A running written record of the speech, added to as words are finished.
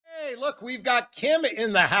look, we've got Kim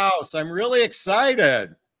in the house. I'm really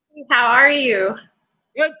excited. How are you?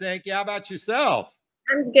 Good, thank you. How about yourself?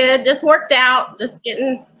 I'm good. Just worked out. Just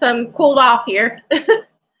getting some cooled off here.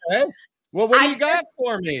 Okay. Well, what do you got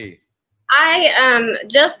for me? I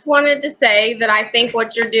just wanted to say that I think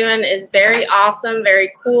what you're doing is very awesome,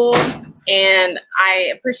 very cool, and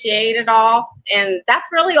I appreciate it all. And that's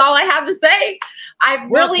really all I have to say.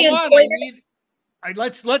 I've really enjoyed it.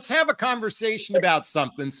 Let's have a conversation about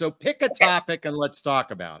something. So pick a topic and let's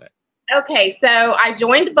talk about it. Okay, so I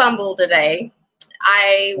joined Bumble today.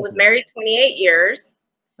 I was married 28 years.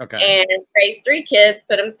 Okay. And raised 3 kids,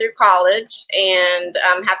 put them through college, and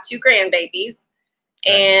have 2 grandbabies.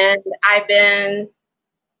 Okay. And I've been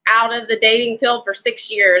out of the dating field for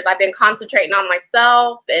 6 years. I've been concentrating on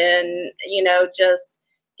myself and, just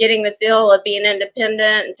getting the feel of being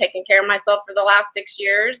independent and taking care of myself for the last 6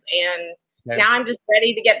 years. And now I'm just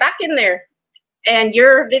ready to get back in there. And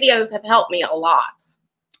your videos have helped me a lot.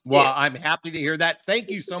 Well, I'm happy to hear that. Thank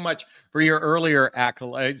you so much for your earlier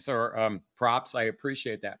accolades or props. I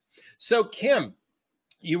appreciate that. So, Kim,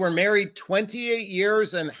 you were married 28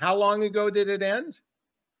 years, and how long ago did it end?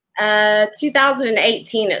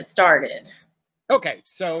 2018 it started. Okay,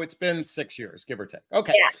 so it's been 6 years, give or take.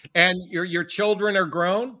 Okay, yeah. And your children are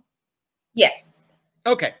grown? Yes.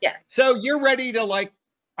 Okay. Yes. So you're ready to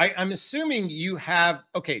I'm assuming you have.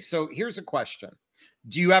 Okay, so here's a question.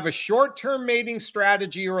 Do you have a short-term mating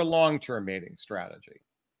strategy or a long-term mating strategy?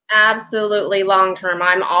 Absolutely long-term.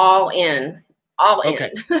 I'm all in. All in.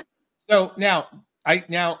 Okay. So now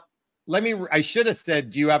I should have said,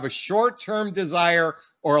 do you have a short-term desire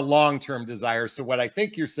or a long-term desire? So what I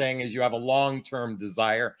think you're saying is you have a long-term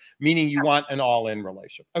desire, meaning you want an all-in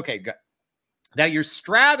relationship. Okay, good. Now your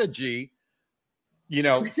strategy,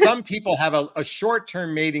 some people have a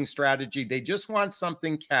short-term mating strategy. They just want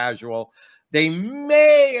something casual. They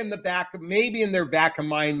may maybe in their back of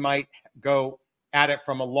mind might go at it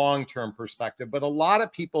from a long-term perspective, but a lot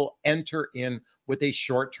of people enter in with a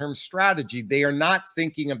short-term strategy. They are not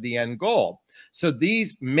thinking of the end goal. So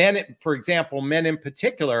these men, for example, men in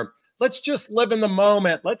particular, let's just live in the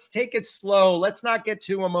moment. Let's take it slow. Let's not get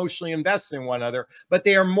too emotionally invested in one another, but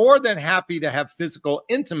they are more than happy to have physical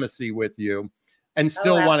intimacy with you and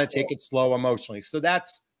still want to take it slow emotionally. So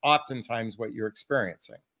that's oftentimes what you're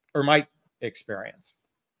experiencing or might experience.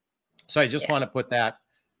 So I just want to put that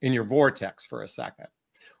in your vortex for a second.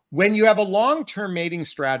 When you have a long-term mating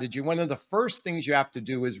strategy, one of the first things you have to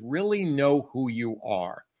do is really know who you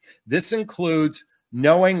are. This includes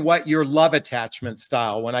knowing what your love attachment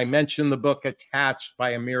style, when I mentioned the book Attached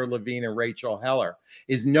by Amir Levine and Rachel Heller,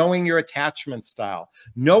 is knowing your attachment style,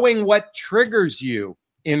 knowing what triggers you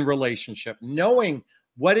in relationship, knowing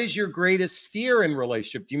what is your greatest fear in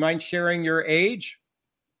relationship. Do you mind sharing your age?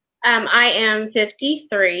 I am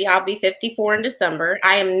 53. I'll be 54 in December.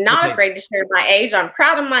 I am not afraid to share my age. I'm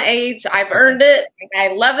proud of my age. I've earned it. I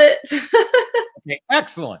love it. Okay,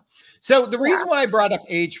 excellent. So the reason why I brought up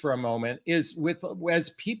age for a moment is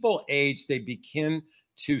as people age, they begin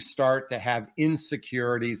to start to have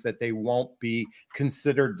insecurities that they won't be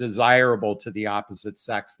considered desirable to the opposite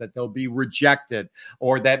sex, that they'll be rejected,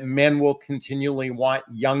 or that men will continually want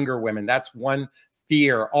younger women. That's one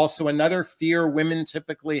fear. Also, another fear women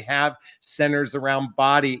typically have centers around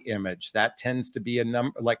body image. That tends to be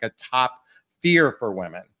a top fear for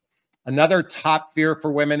women. Another top fear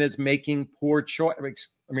for women is making poor choice. Let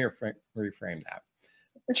me reframe that.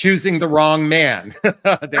 Choosing the wrong man.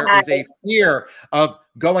 There is a fear of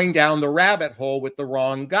going down the rabbit hole with the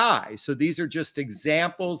wrong guy. So these are just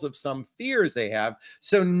examples of some fears they have.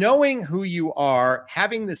 So knowing who you are,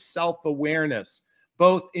 having the self-awareness,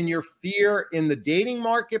 both in your fear in the dating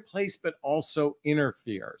marketplace, but also inner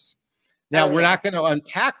fears. Now, we're not going to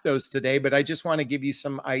unpack those today, but I just want to give you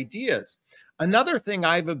some ideas. Another thing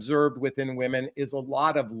I've observed within women is a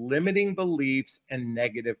lot of limiting beliefs and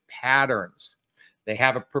negative patterns. They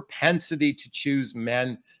have a propensity to choose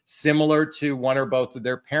men similar to one or both of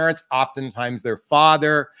their parents, oftentimes their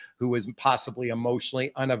father, who is possibly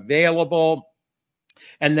emotionally unavailable.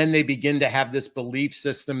 And then they begin to have this belief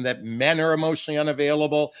system that men are emotionally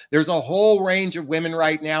unavailable. There's a whole range of women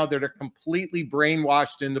right now that are completely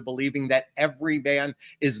brainwashed into believing that every man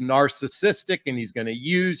is narcissistic and he's going to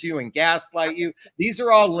use you and gaslight you. These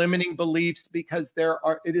are all limiting beliefs because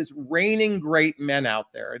it is raining great men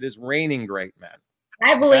out there. It is raining great men.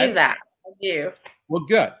 I believe that. I do. Well,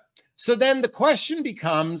 good. So then the question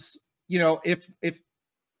becomes, if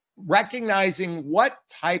recognizing what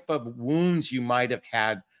type of wounds you might have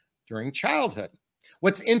had during childhood.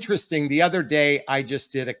 What's interesting, the other day, I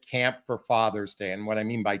just did a camp for Father's Day. And what I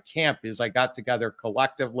mean by camp is I got together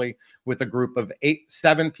collectively with a group of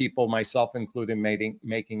 7 people, myself included,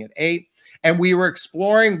 making it 8. And we were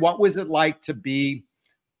exploring what was it like to be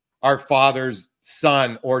our father's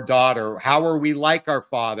son or daughter. How are we like our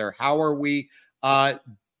father? How are we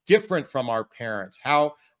different from our parents?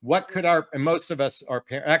 What could and most of us are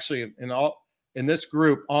actually in this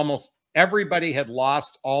group, almost everybody had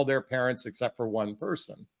lost all their parents except for one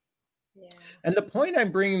person. Yeah. And the point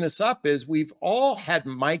I'm bringing this up is we've all had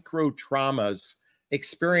micro traumas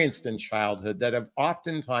experienced in childhood that have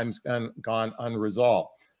oftentimes gone unresolved.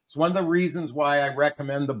 It's one of the reasons why I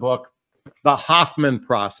recommend the book, The Hoffman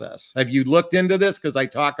Process. Have you looked into this? Because I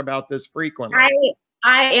talk about this frequently.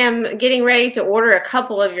 I am getting ready to order a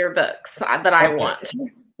couple of your books that I want.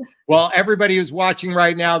 Well, everybody who's watching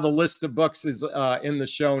right now, the list of books is in the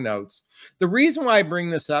show notes. The reason why I bring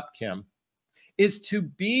this up, Kim, is to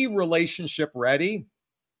be relationship ready,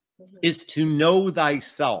 is to know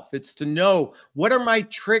thyself. It's to know, what are my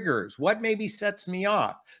triggers? What maybe sets me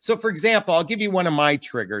off? So for example, I'll give you one of my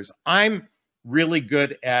triggers. I'm really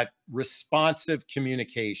good at responsive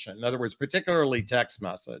communication. In other words, particularly text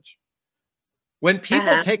message. When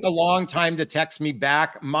people take a long time to text me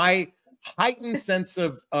back, my heightened sense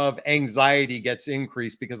of anxiety gets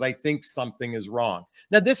increased because I think something is wrong.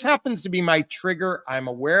 Now, this happens to be my trigger. I'm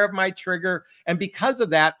aware of my trigger. And because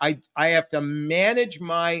of that, I have to manage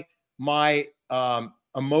my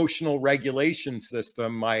emotional regulation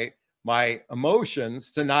system, my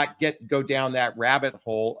emotions, to not go down that rabbit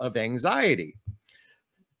hole of anxiety.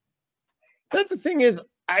 But the thing is,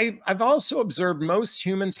 I've also observed most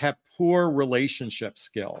humans have poor relationship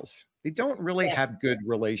skills. They don't really have good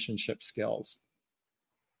relationship skills.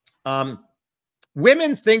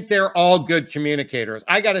 Women think they're all good communicators.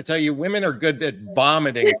 I got to tell you, women are good at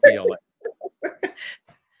vomiting feeling.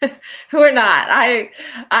 We're not.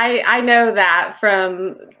 I know that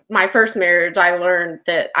from my first marriage. I learned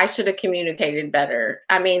that I should have communicated better.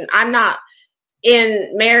 I mean, I'm not in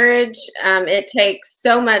marriage. It takes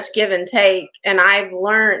so much give and take, and I've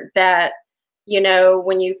learned that, you know,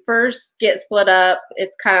 when you first get split up,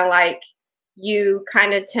 it's kind of like you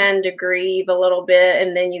kind of tend to grieve a little bit,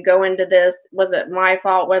 and then you go into this, was it my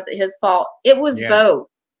fault? Was it his fault? It was both.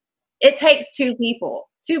 It takes two people,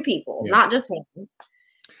 not just one.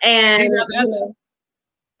 And see, that's,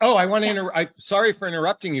 oh, I want to I'm sorry for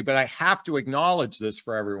interrupting you, but I have to acknowledge this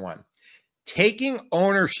for everyone. Taking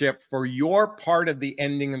ownership for your part of the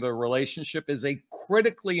ending of the relationship is a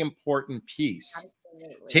critically important piece.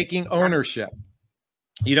 Absolutely. Taking ownership.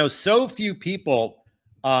 You know, so few people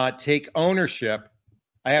take ownership.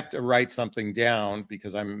 I have to write something down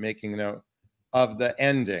because I'm making a note of the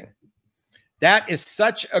ending. That is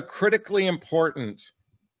such a critically important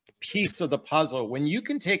piece of the puzzle when you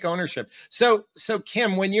can take ownership. So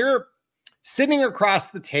Kim, when you're sitting across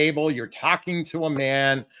the table, you're talking to a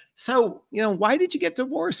man. So, you know, why did you get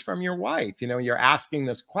divorced from your wife? You know, you're asking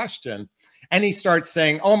this question. And he starts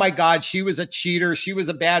saying, oh my God, she was a cheater. She was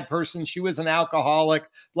a bad person. She was an alcoholic,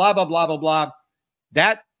 blah, blah, blah, blah, blah.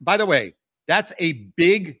 That, by the way, that's a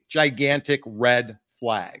big, gigantic red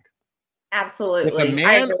flag. Absolutely. If a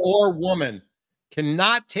man or woman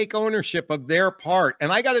cannot take ownership of their part.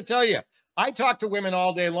 And I got to tell you, I talk to women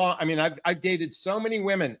all day long. I mean, I've dated so many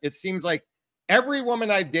women. It seems like every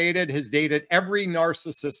woman I've dated has dated every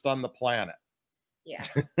narcissist on the planet. Yeah.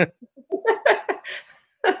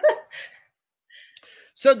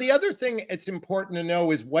 So the other thing it's important to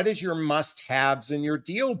know is, what is your must-haves and your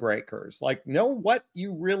deal breakers? Like, know what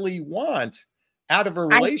you really want out of a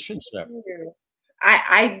relationship.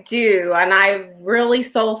 I do. And I've really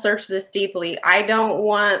soul searched this deeply. I don't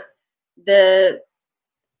want the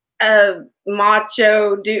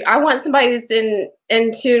macho dude. I want somebody that's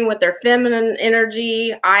in tune with their feminine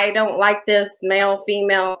energy. I don't like this male,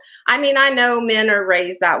 female. I mean, I know men are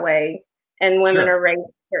raised that way and women are raised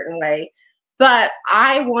a certain way, but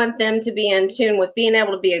I want them to be in tune with being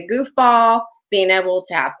able to be a goofball, being able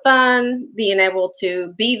to have fun, being able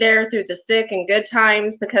to be there through the sick and good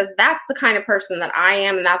times, because that's the kind of person that I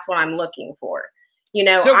am, and that's what I'm looking for. You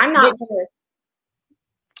know, so I'm not.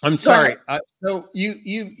 I'm sorry. So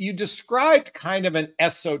you described kind of an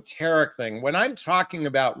esoteric thing. When I'm talking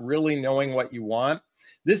about really knowing what you want,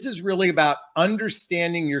 this is really about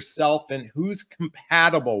understanding yourself and who's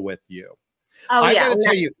compatible with you. Oh, I got to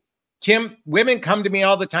tell you, Kim, women come to me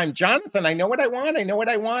all the time. Jonathan, I know what I want. I know what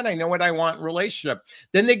I want. I know what I want in a relationship.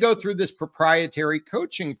 Then they go through this proprietary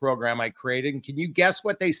coaching program I created. And can you guess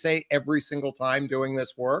what they say every single time doing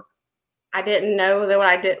this work? I didn't know that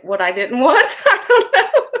what I didn't want. I don't know.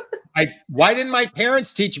 why didn't my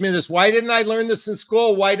parents teach me this? Why didn't I learn this in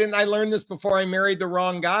school? Why didn't I learn this before I married the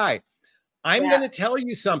wrong guy? I'm going to tell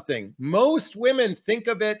you something. Most women think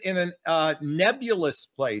of it in a nebulous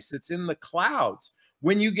place. It's in the clouds.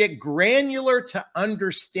 When you get granular to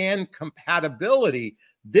understand compatibility,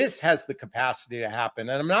 this has the capacity to happen.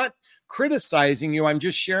 And I'm not criticizing you. I'm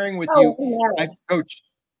just sharing with you. I've coached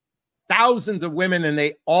thousands of women and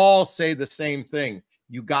they all say the same thing.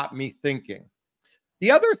 You got me thinking. The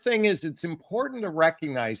other thing is it's important to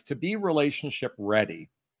recognize, to be relationship ready,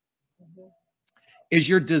 is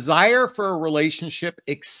your desire for a relationship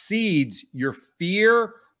exceeds your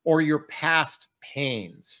fear or your past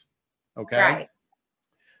pains. Okay. Right.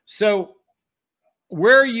 So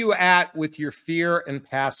where are you at with your fear and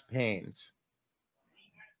past pains?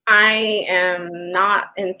 I am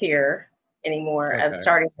not in fear anymore of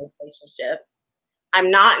starting a relationship. I'm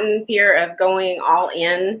not in fear of going all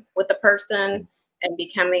in with the person and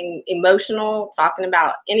becoming emotional, talking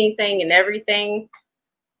about anything and everything.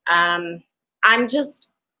 I'm just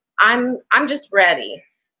ready.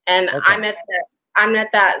 And I'm at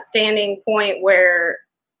that standing point where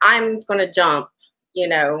I'm going to jump, you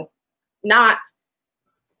know, not,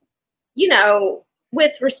 you know,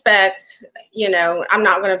 with respect, you know, I'm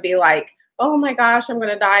not going to be like, oh my gosh, I'm going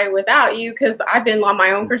to die without you, because I've been on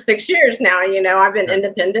my own for 6 years now. You know, I've been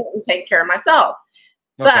independent and take care of myself.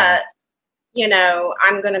 But, you know,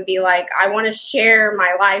 I'm going to be like, I want to share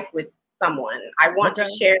my life with someone. I want to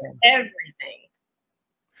share everything.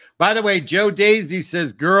 By the way, Joe Daisy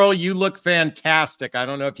says, girl, you look fantastic. I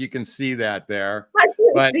don't know if you can see that there. I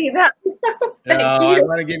can see that. Thank you. I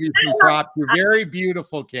want to give you some props. You're very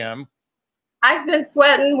beautiful, Kim. I've been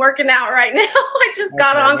sweating, working out right now. I just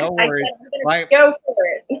got on. No worries. Go for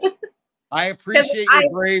it. I appreciate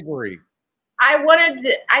your bravery.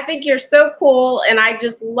 I think you're so cool, and I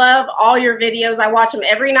just love all your videos. I watch them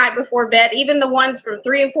every night before bed, even the ones from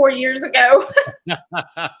 3 and 4 years ago. I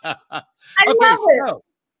love it.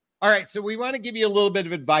 All right, so we want to give you a little bit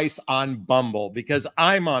of advice on Bumble, because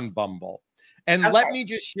I'm on Bumble. And let me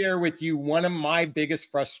just share with you one of my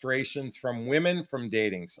biggest frustrations from women from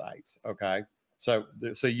dating sites, okay? So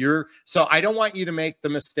I don't want you to make the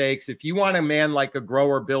mistakes. If you want a man like a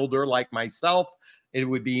grower builder like myself, it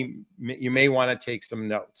would be, you may want to take some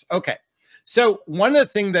notes. Okay, so one of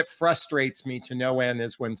the things that frustrates me to no end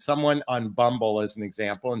is when someone on Bumble, as an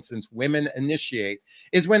example, and since women initiate,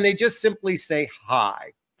 is when they just simply say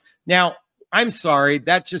hi. Now, I'm sorry,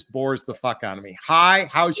 that just bores the fuck out of me. Hi,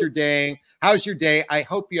 how's your day? How's your day? I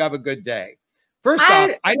hope you have a good day. First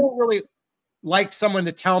off, I don't really like someone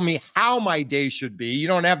to tell me how my day should be. You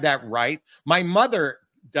don't have that right. My mother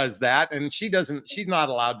does that, and she's not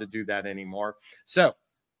allowed to do that anymore. So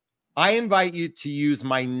I invite you to use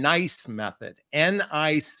my NICE method,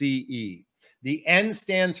 N-I-C-E. The N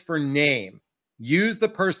stands for name. Use the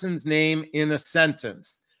person's name in a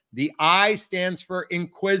sentence. The I stands for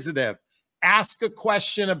inquisitive. Ask a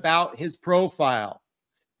question about his profile.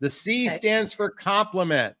 The C stands for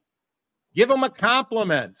compliment. Give him a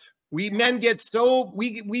compliment. We men get so,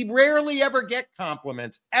 we rarely ever get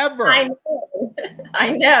compliments, ever. I know. I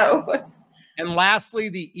know. And lastly,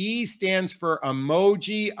 the E stands for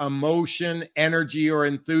emoji, emotion, energy, or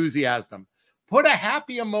enthusiasm. Put a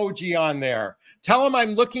happy emoji on there. Tell him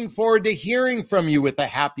I'm looking forward to hearing from you with a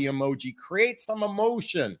happy emoji. Create some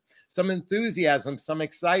emotion, some enthusiasm, some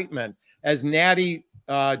excitement. As Natty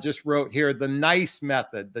just wrote here, the NICE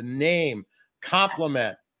method, the name,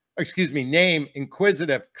 compliment, excuse me, name,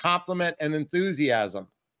 inquisitive, compliment, and enthusiasm.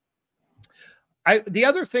 The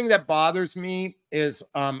other thing that bothers me is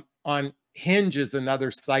on Hinge, is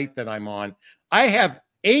another site that I'm on. I have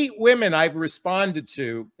 8 women I've responded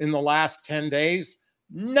to in the last 10 days.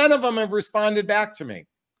 None of them have responded back to me.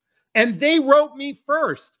 And they wrote me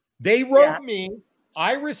first. They wrote me,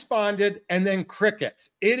 I responded, and then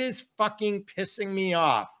crickets. It is fucking pissing me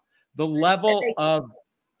off. The level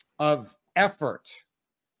of effort.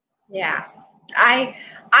 Yeah.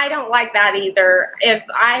 I don't like that either. If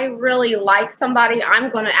I really like somebody, I'm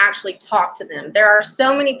going to actually talk to them. There are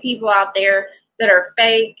so many people out there that are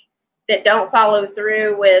fake, that don't follow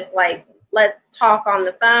through with, like, let's talk on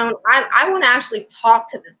the phone. I want to actually talk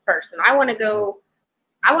to this person. I want to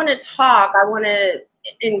talk. I want to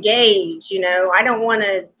engage, you know. I don't want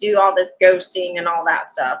to do all this ghosting and all that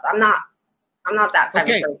stuff. I'm not that type of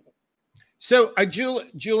person. So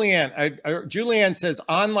Julianne says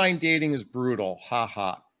online dating is brutal. Ha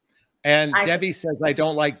ha. And Debbie says, I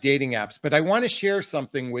don't like dating apps, but I want to share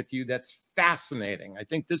something with you that's fascinating. I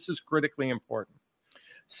think this is critically important.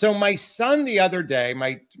 So my son the other day,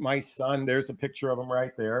 my son, there's a picture of him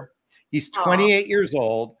right there. He's 28 years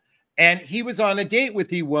old. And he was on a date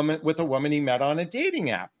with a woman he met on a dating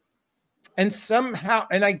app. And somehow,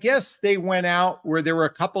 and I guess they went out where there were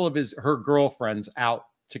a couple of her girlfriends out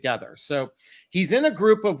together. So he's in a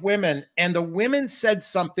group of women, and the women said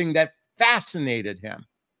something that fascinated him.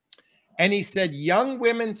 And he said, young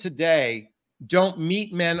women today don't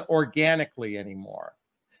meet men organically anymore.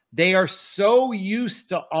 They are so used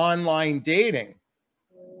to online dating.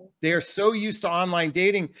 They are so used to online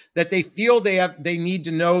dating that they feel they need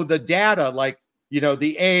to know the data, like, you know,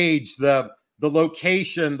 the age, the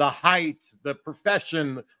location, the height, the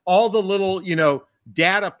profession, all the little, you know,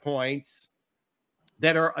 data points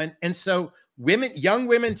that are, and so young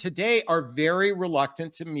women today are very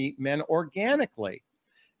reluctant to meet men organically.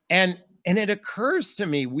 And it occurs to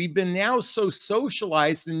me, we've been now so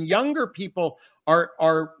socialized, and younger people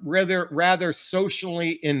are rather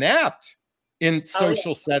socially inept in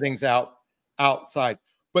social settings outside.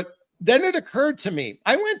 But then it occurred to me,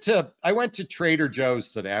 I went to Trader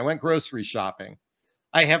Joe's today. I went grocery shopping.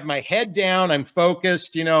 I have my head down. I'm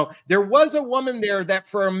focused. You know, there was a woman there that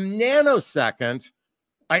for a nanosecond,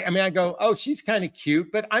 I mean, I go, oh, she's kind of cute,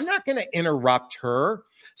 but I'm not going to interrupt her.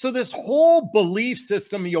 So this whole belief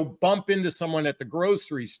system, you'll bump into someone at the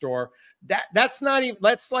grocery store. That's not even,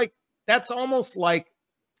 that's almost like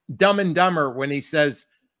Dumb and Dumber when he says,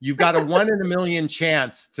 you've got a 1 in a million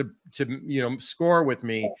chance to, you know, score with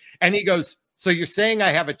me. And he goes, so you're saying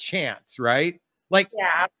I have a chance, right? Like,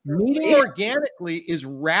 yeah, meeting organically is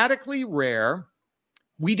radically rare.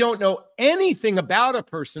 We don't know anything about a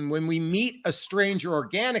person when we meet a stranger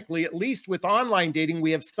organically. At least with online dating,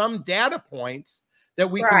 we have some data points that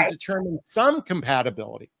we can determine some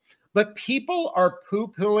compatibility. But people are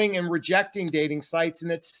poo-pooing and rejecting dating sites,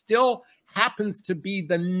 and it still happens to be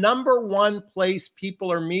the #1 place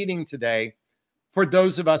people are meeting today for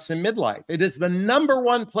those of us in midlife. It is the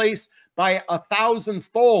 #1 place by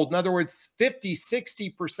 1,000-fold. In other words,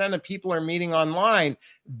 50–60% of people are meeting online.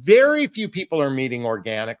 Very few people are meeting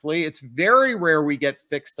organically. It's very rare we get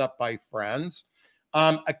fixed up by friends.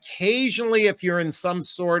 Occasionally, if you're in some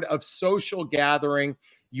sort of social gathering,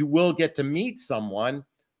 you will get to meet someone,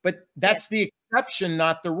 but that's the exception,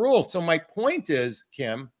 not the rule. So my point is,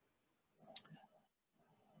 Kim,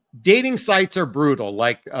 dating sites are brutal,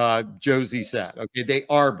 like Josie said. Okay, they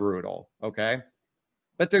are brutal. Okay,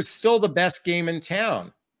 but they're still the best game in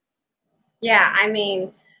town. Yeah, I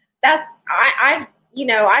mean, I you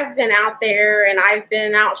know, I've been out there and I've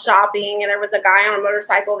been out shopping, and there was a guy on a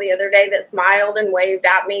motorcycle the other day that smiled and waved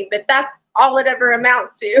at me, but that's all it ever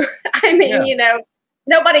amounts to. I mean, you know,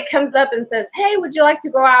 nobody comes up and says, hey, would you like to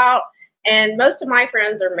go out? And most of my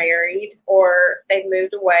friends are married, or they've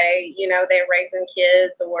moved away, you know, they're raising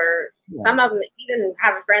kids, or some of them even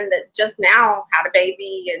have a friend that just now had a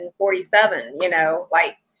baby and 47, you know,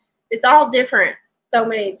 like it's all different. So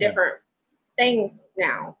many different things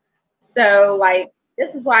now. So like,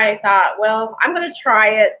 this is why I thought, well, I'm going to try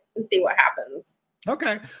it and see what happens.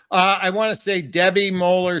 Okay. I want to say Debbie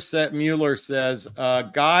Mueller says,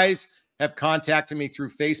 guys have contacted me through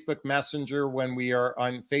Facebook Messenger when we are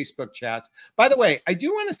on Facebook chats. By the way, I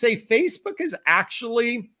do want to say Facebook is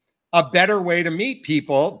actually a better way to meet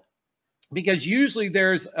people, because usually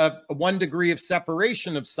there's a 1 degree of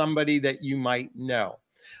separation of somebody that you might know.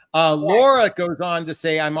 Laura goes on to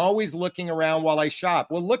say, I'm always looking around while I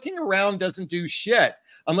shop. Well, looking around doesn't do shit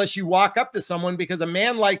unless you walk up to someone, because a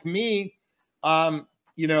man like me,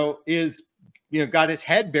 you know, is, you know, got his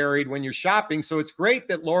head buried when you're shopping. So it's great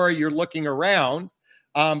that, Laura, you're looking around,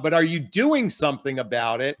 but are you doing something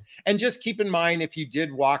about it? And just keep in mind, if you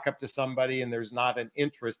did walk up to somebody and there's not an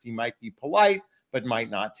interest, he might be polite, but might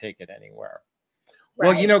not take it anywhere.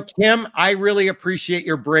 Well, you know, Kim, I really appreciate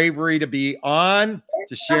your bravery to be on,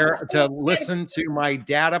 to share, to listen to my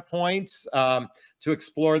data points, to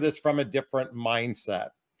explore this from a different mindset.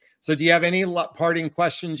 So do you have any parting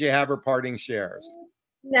questions or parting shares?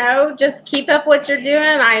 No, just keep up what you're doing.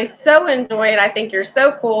 I so enjoy it. I think you're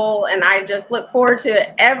so cool. And I just look forward to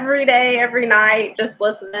it every day, every night, just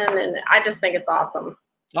listening. And I just think it's awesome.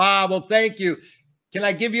 Well, thank you. Can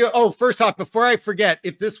I give you, first off, before I forget,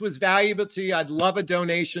 if this was valuable to you, I'd love a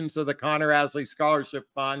donation to the Connor Aslay Scholarship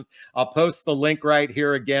Fund. I'll post the link right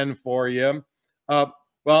here again for you. No,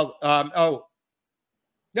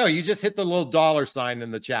 you just hit the little $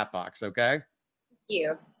 in the chat box, okay? Thank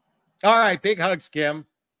you. All right, big hugs, Kim.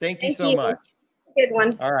 Thank you so much. Good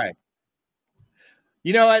one. All right.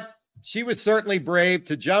 You know what? She was certainly brave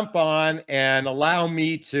to jump on and allow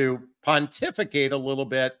me to pontificate a little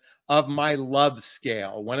bit of my love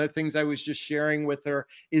scale. One of the things I was just sharing with her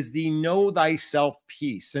is the know thyself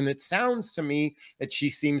piece. And it sounds to me that she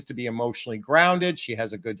seems to be emotionally grounded. She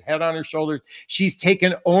has a good head on her shoulders. She's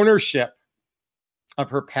taken ownership of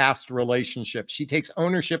her past relationship. She takes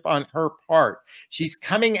ownership on her part. She's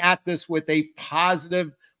coming at this with a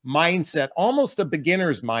positive mindset, almost a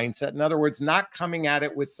beginner's mindset. In other words, not coming at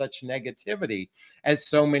it with such negativity as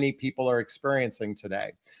so many people are experiencing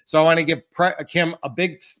today. So I want to give Kim a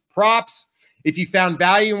big props. If you found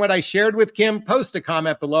value in what I shared with Kim, post a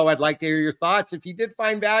comment below. I'd like to hear your thoughts. If you did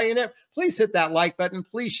find value in it, please hit that like button.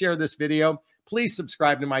 Please share this video. Please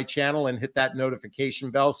subscribe to my channel and hit that notification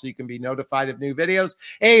bell so you can be notified of new videos.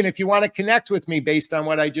 Hey, and if you want to connect with me based on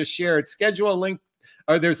what I just shared, schedule a link,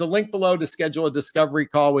 or there's a link below to schedule a discovery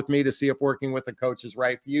call with me to see if working with a coach is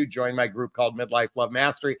right for you. Join my group called Midlife Love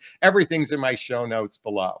Mastery. Everything's in my show notes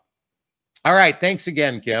below. All right. Thanks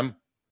again, Kim.